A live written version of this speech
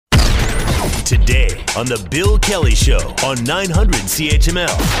Today on The Bill Kelly Show on 900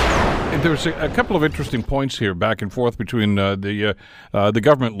 CHML. There's a couple of interesting points here back and forth between the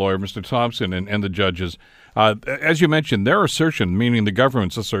government lawyer, Mr. Thompson, and the judges. As you mentioned, their assertion, meaning the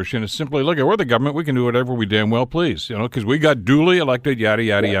government's assertion, is simply, look, we're the government, we can do whatever we damn well please, because we got duly elected, yada,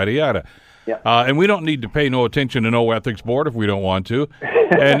 yada, yada, yada. Yeah. And we don't need to pay no attention to no ethics board if we don't want to.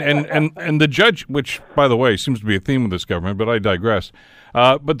 And the judge, which, by the way, seems to be a theme of this government, but I digress.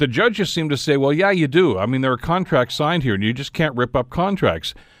 But the judges seem to say, well, yeah, you do. I mean, there are contracts signed here, and you just can't rip up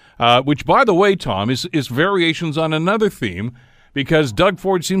contracts. Which, by the way, Tom, is variations on another theme, because Doug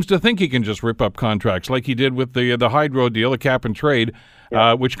Ford seems to think he can just rip up contracts like he did with the Hydro deal, the cap and trade,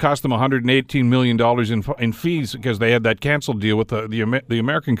 which cost them $118 million in fees because they had that canceled deal with the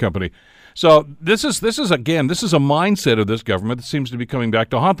American company. So this is a mindset of this government that seems to be coming back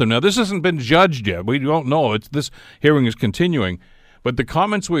to haunt them. Now, this hasn't been judged yet. We don't know. This hearing is continuing. But the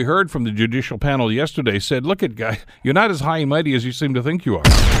comments we heard from the judicial panel yesterday said, look at guy, you're not as high and mighty as you seem to think you are.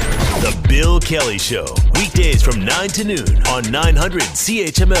 The Bill Kelly Show, weekdays from 9 to noon on 900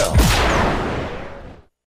 CHML.